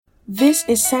This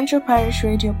is Central Parish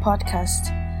Radio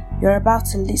Podcast. You're about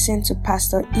to listen to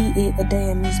Pastor E.A.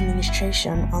 Adeyemi's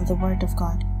ministration on the Word of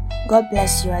God. God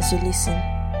bless you as you listen.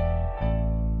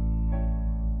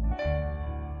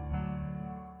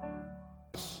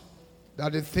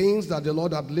 That the things that the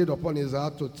Lord had laid upon his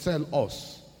heart to tell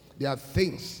us, they are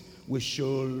things we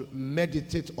should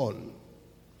meditate on.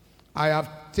 I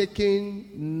have taken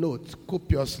note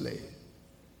copiously.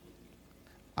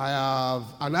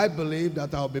 And I believe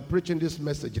that I'll be preaching this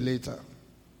message later.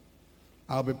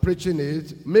 I'll be preaching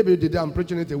it. Maybe the day I'm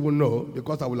preaching it, they will know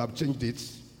because I will have changed it.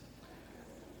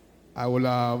 I will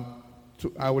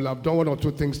have done one or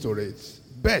two things to it.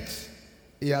 But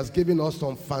he has given us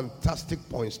some fantastic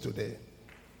points today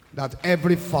that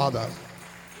every father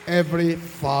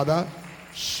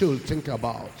should think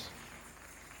about.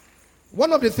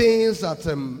 One of the things that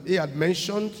he had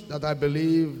mentioned that I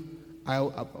believe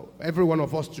every one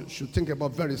of us should think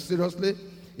about very seriously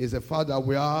is the fact that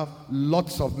we have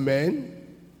lots of men,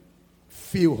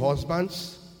 few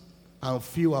husbands, and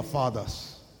fewer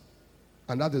fathers.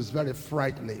 And that is very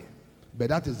frightening. But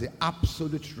that is the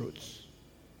absolute truth.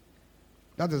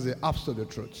 That is the absolute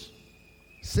truth.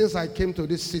 Since I came to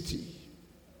this city,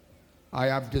 I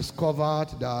have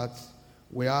discovered that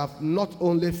we have not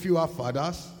only fewer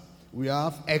fathers, we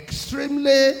have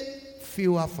extremely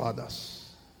fewer fathers.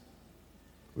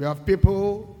 We have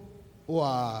people who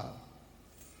are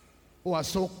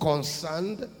so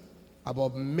concerned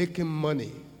about making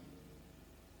money,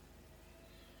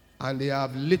 and they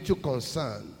have little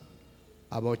concern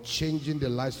about changing the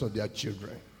lives of their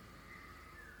children,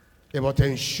 about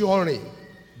ensuring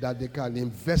that they can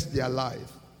invest their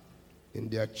life in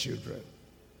their children.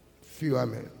 Fewer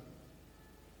men.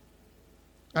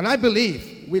 And I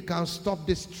believe we can stop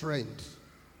this trend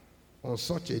on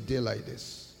such a day like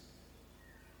this.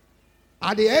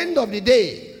 At the end of the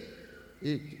day,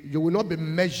 you will not be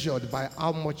measured by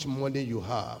how much money you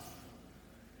have,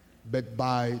 but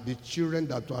by the children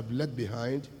that you have left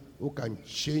behind who can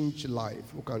change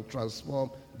life, who can transform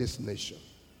this nation.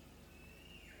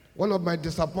 One of my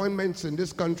disappointments in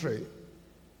this country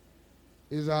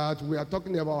is that we are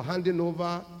talking about handing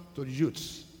over to the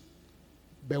youths,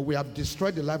 but we have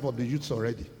destroyed the life of the youths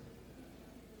already.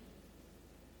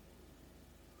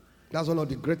 That's one of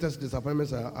the greatest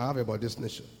disappointments I have about this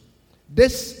nation.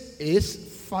 This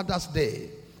is Father's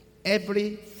Day.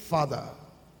 Every father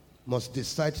must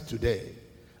decide today,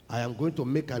 I am going to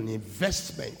make an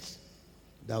investment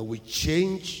that will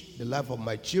change the life of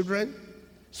my children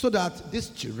so that these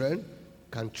children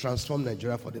can transform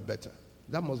Nigeria for the better.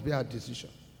 That must be our decision.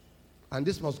 And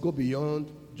this must go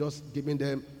beyond just giving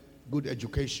them good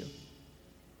education.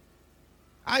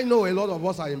 I know a lot of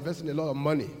us are investing a lot of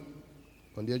money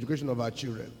on the education of our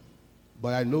children,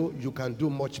 but I know you can do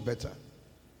much better.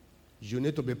 You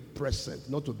need to be present,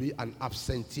 not to be an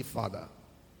absentee father.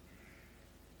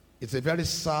 It's a very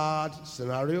sad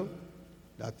scenario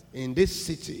that in this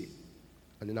city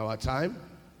and in our time,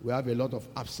 we have a lot of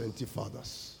absentee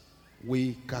fathers.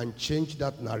 We can change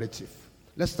that narrative.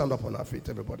 Let's stand up on our feet,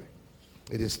 everybody.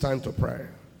 It is time to pray.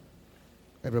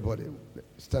 Everybody,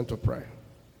 it's time to pray.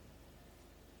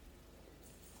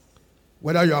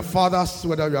 Whether you are fathers,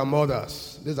 whether you are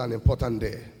mothers, this is an important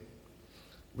day.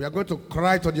 We are going to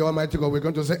cry to the Almighty God. We're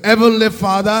going to say, Heavenly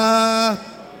Father,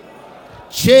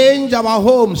 change our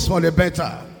homes for the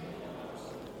better.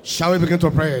 Shall we begin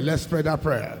to pray? Let's pray that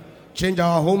prayer. Change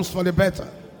our homes for the better.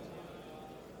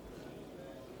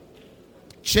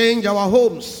 Change our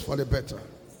homes for the better.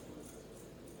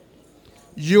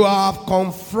 You have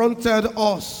confronted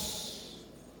us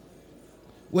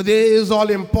with this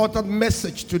all-important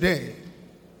message today.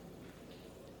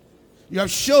 You have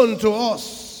shown to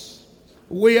us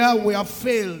where we have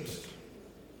failed.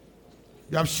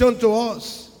 You have shown to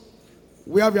us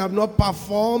where we have not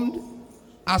performed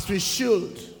as we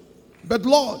should. But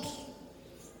Lord,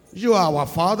 you are our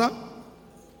Father.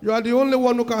 You are the only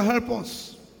one who can help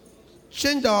us.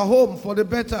 Change our home for the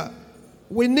better.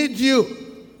 We need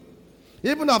you.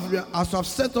 Even as you have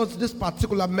sent us this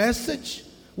particular message,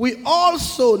 we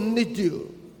also need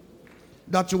you.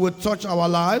 That you will touch our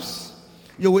lives.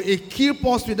 You will equip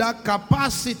us with that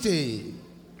capacity,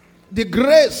 the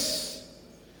grace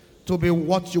to be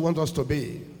what you want us to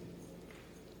be.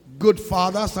 Good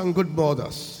fathers and good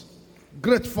mothers.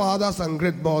 Great fathers and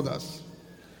great mothers.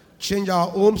 Change our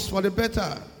homes for the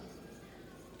better.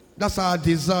 That's our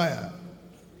desire.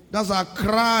 That's our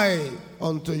cry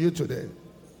unto you today.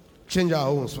 Change our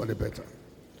homes for the better.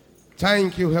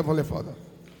 Thank you, Heavenly Father.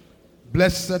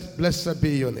 Blessed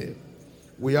be your name.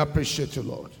 We appreciate you,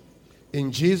 Lord. In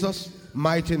Jesus'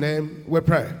 mighty name we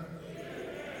pray.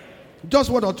 Just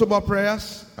one or two more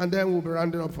prayers, and then we'll be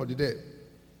rounding up for the day.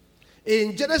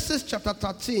 In Genesis chapter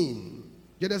 13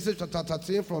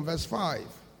 from verse 5,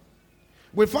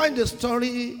 we find the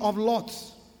story of Lot.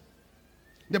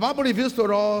 The Bible reveals to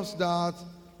us that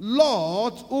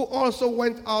Lot, who also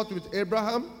went out with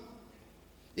Abraham,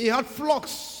 he had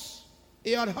flocks,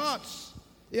 he had herds,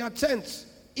 he had tents.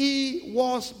 He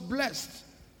was blessed.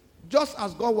 Just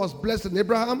as God was blessing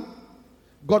Abraham,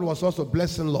 God was also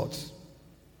blessing Lot.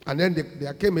 And then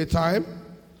there came a time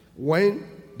when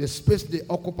the space they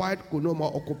occupied could no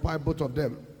more occupy both of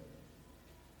them.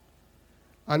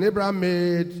 And Abraham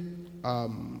made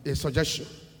a suggestion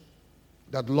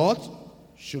that Lot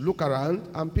should look around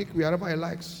and pick wherever he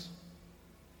likes.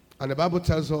 And the Bible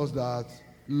tells us that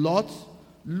Lot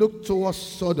looked towards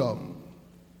Sodom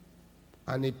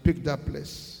and he picked that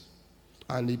place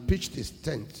and he pitched his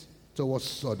tent towards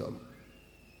Sodom.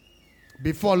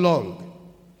 Before long,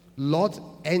 Lot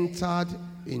entered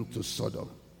into Sodom.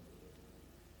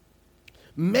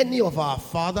 Many of our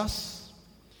fathers,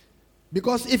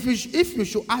 because if you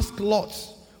should ask Lot,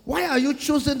 why are you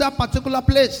choosing that particular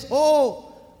place? Oh,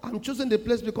 I'm choosing the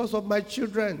place because of my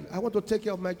children. I want to take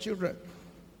care of my children.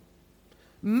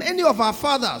 Many of our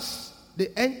fathers, they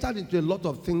entered into a lot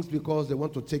of things because they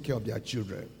want to take care of their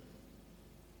children.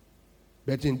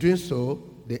 But in doing so,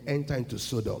 they enter into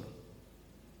Sodom.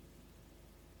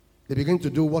 They begin to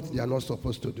do what they are not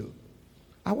supposed to do.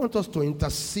 I want us to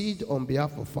intercede on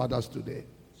behalf of fathers today.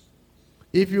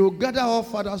 If you gather all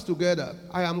fathers together,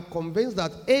 I am convinced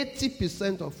that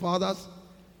 80% of fathers,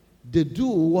 they do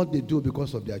what they do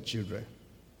because of their children.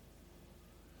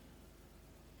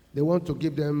 They want to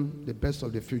give them the best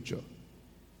of the future.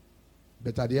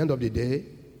 But at the end of the day,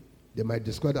 they might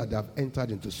discover that they have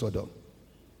entered into Sodom.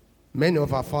 Many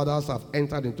of our fathers have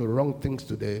entered into wrong things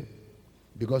today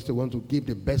because they want to give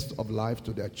the best of life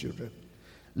to their children.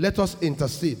 Let us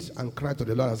intercede and cry to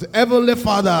the Lord and say, Heavenly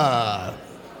Father,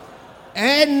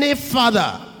 any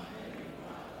father,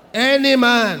 any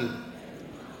man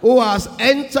who has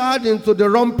entered into the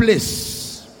wrong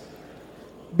place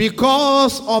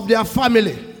because of their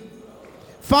family,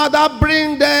 Father,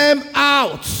 bring them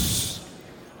out.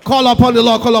 Call upon the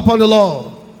Lord, call upon the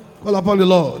Lord, call upon the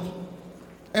Lord.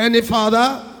 Any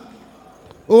father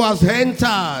who has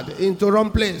entered into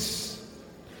wrong place,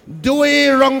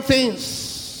 doing wrong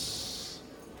things,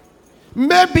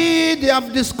 maybe they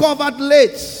have discovered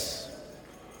late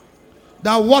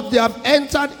that what they have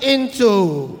entered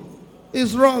into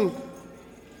is wrong.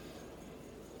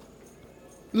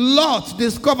 Lot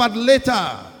discovered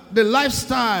later the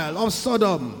lifestyle of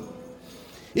Sodom.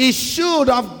 He should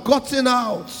have gotten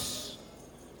out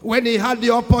when he had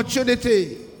the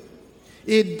opportunity.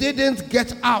 He didn't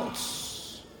get out.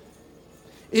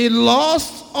 He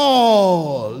lost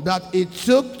all that he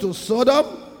took to Sodom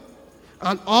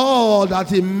and all that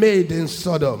he made in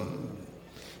Sodom.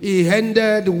 He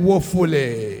ended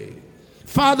woefully.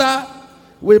 Father,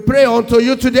 we pray unto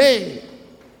you today.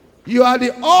 You are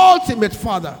the ultimate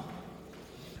Father.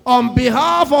 On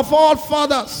behalf of all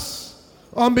fathers,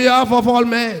 on behalf of all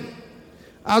men,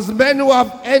 as men who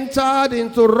have entered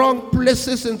into wrong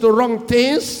places, into wrong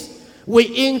things, we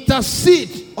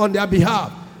intercede on their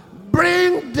behalf.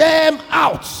 Bring them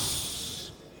out.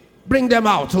 Bring them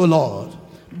out, oh Lord.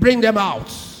 Bring them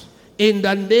out. In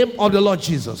the name of the Lord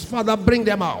Jesus. Father, bring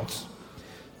them out.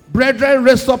 Brethren,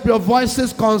 raise up your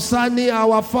voices concerning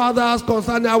our fathers,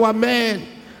 concerning our men.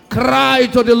 Cry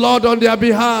to the Lord on their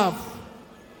behalf.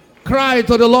 Cry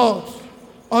to the Lord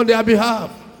on their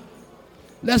behalf.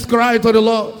 Let's cry to the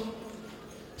Lord.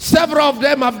 Several of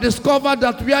them have discovered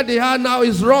that where they are now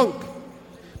is wrong.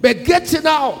 But getting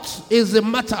out is the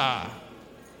matter.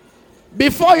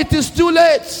 Before it is too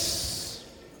late.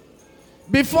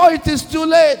 Before it is too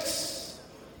late.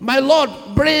 My Lord,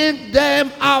 bring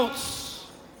them out.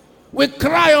 We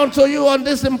cry unto you on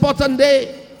this important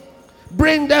day.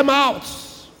 Bring them out.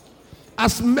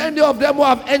 As many of them who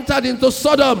have entered into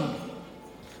Sodom,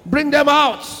 bring them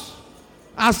out.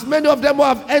 As many of them who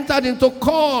have entered into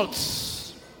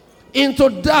cults, into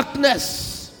darkness,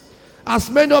 as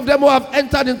many of them who have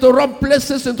entered into wrong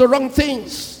places, into wrong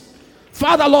things.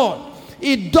 Father, Lord,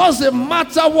 it doesn't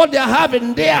matter what they're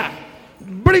having there.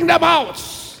 Bring them out.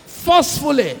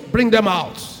 Forcefully bring them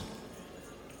out.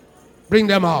 Bring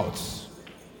them out.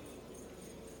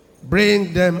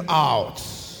 Bring them out.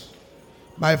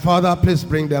 My Father, please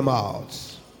bring them out.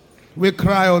 We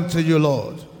cry unto you,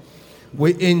 Lord.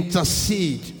 We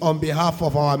intercede on behalf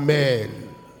of our men.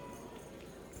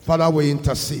 Father, we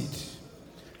intercede.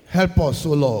 Help us,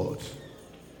 O Lord.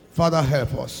 Father,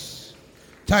 help us.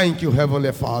 Thank you,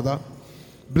 Heavenly Father.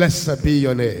 Blessed be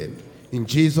your name. In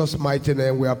Jesus' mighty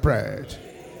name we are prayed.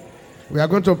 We are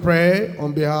going to pray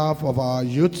on behalf of our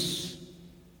youths.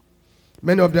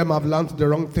 Many of them have learned the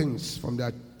wrong things from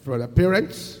their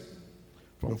parents,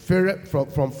 from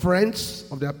friends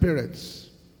of their parents,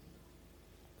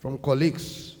 from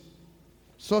colleagues,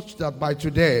 such that by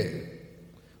today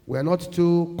we are not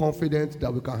too confident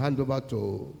that we can hand over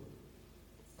to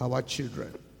our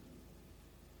children.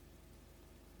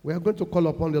 We are going to call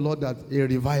upon the Lord that a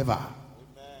revival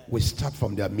will start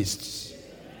from their midst.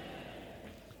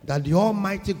 That the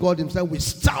Almighty God Himself will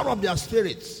stir up their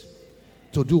spirits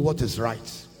to do what is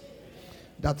right.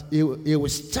 That He will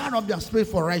stir up their spirit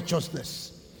for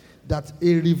righteousness. That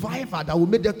a revival that will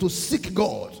make them to seek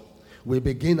God will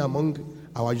begin among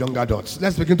our young adults.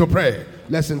 Let's begin to pray.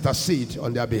 Let's intercede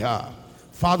on their behalf.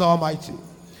 Father Almighty,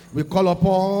 we call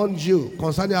upon You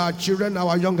concerning our children,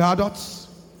 our young adults,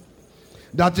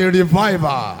 that a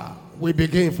revival will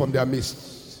begin from their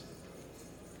midst.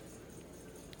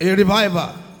 A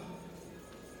revival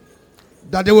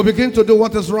that they will begin to do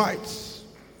what is right.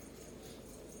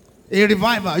 A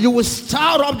revival. You will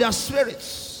stir up their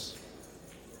spirits.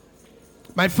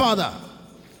 My Father,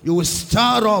 You will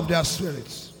stir up their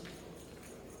spirits.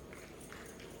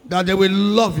 That they will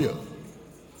love You.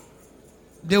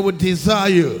 They will desire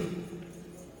You.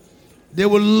 They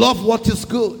will love what is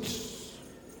good.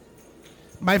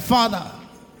 My Father,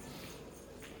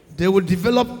 they will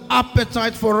develop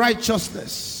appetite for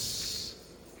righteousness.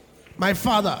 My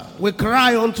Father, we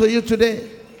cry unto You today.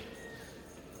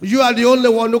 You are the only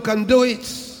one who can do it.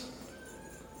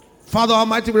 Father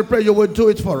Almighty, we pray You will do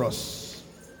it for us.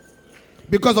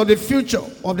 Because of the future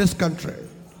of this country.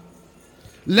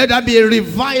 Let there be a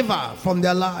revival from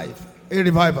their life. A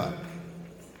revival.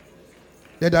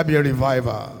 Let there be a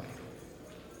revival.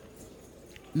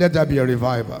 Let there be a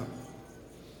revival.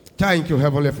 Thank You,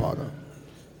 Heavenly Father.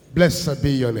 Blessed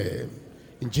be Your name.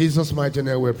 In Jesus' mighty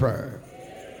name we pray.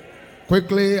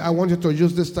 Quickly, I want you to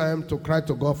use this time to cry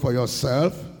to God for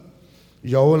yourself,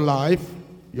 your own life,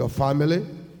 your family,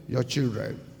 your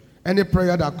children. Any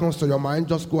prayer that comes to your mind,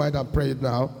 just go ahead and pray it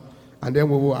now. And then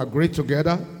we will agree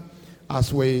together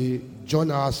as we join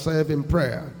ourselves in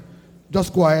prayer.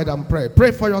 Just go ahead and pray.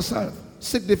 Pray for yourself.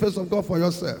 Seek the face of God for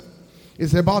yourself.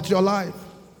 It's about your life.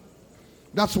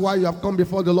 That's why you have come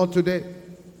before the Lord today.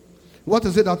 What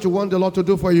is it that you want the Lord to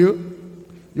do for you?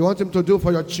 You want Him to do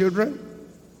for your children?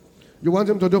 You want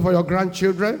Him to do for your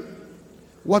grandchildren?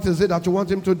 What is it that you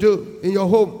want Him to do in your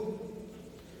home?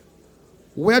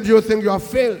 Where do you think you have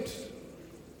failed?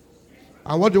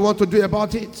 And what do you want to do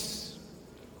about it?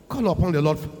 Call upon the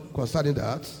Lord concerning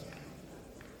that.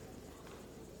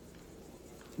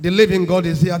 The living God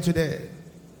is here today.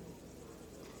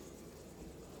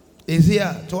 He's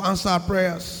here to answer our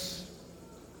prayers.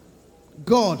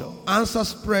 God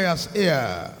answers prayers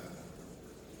here.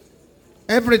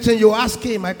 Everything you ask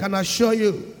Him, I can assure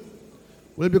you,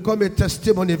 will become a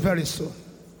testimony very soon.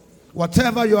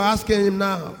 Whatever you're asking Him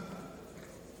now,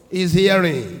 He's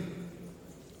hearing.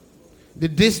 The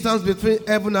distance between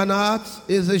heaven and earth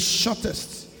is the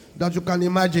shortest that you can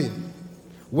imagine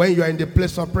when you are in the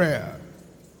place of prayer.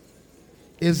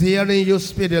 He's hearing you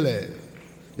speedily.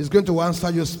 He's going to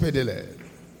answer you speedily.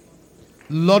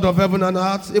 Lord of heaven and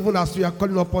earth, even as we are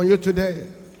calling upon You today,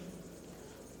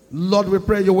 Lord, we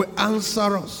pray You will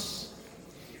answer us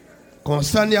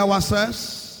concerning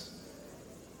ourselves,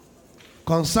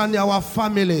 concerning our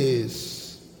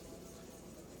families.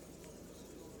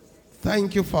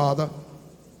 Thank You, Father.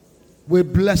 We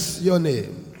bless Your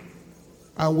name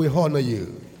and we honor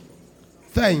You.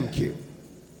 Thank You,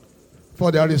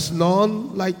 for there is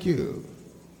none like You.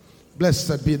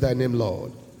 Blessed be Thy name,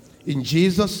 Lord. In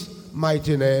Jesus'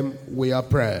 mighty name we are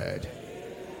prayed.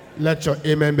 Let your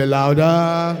amen be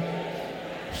louder.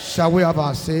 Shall we have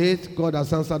our seat? God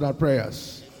has answered our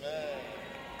prayers.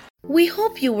 We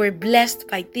hope you were blessed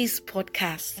by this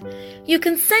podcast. You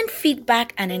can send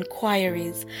feedback and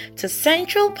inquiries to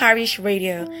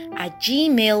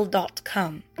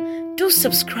centralparishradio@gmail.com. Do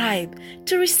subscribe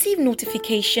to receive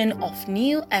notification of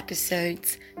new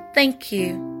episodes. Thank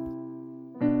you.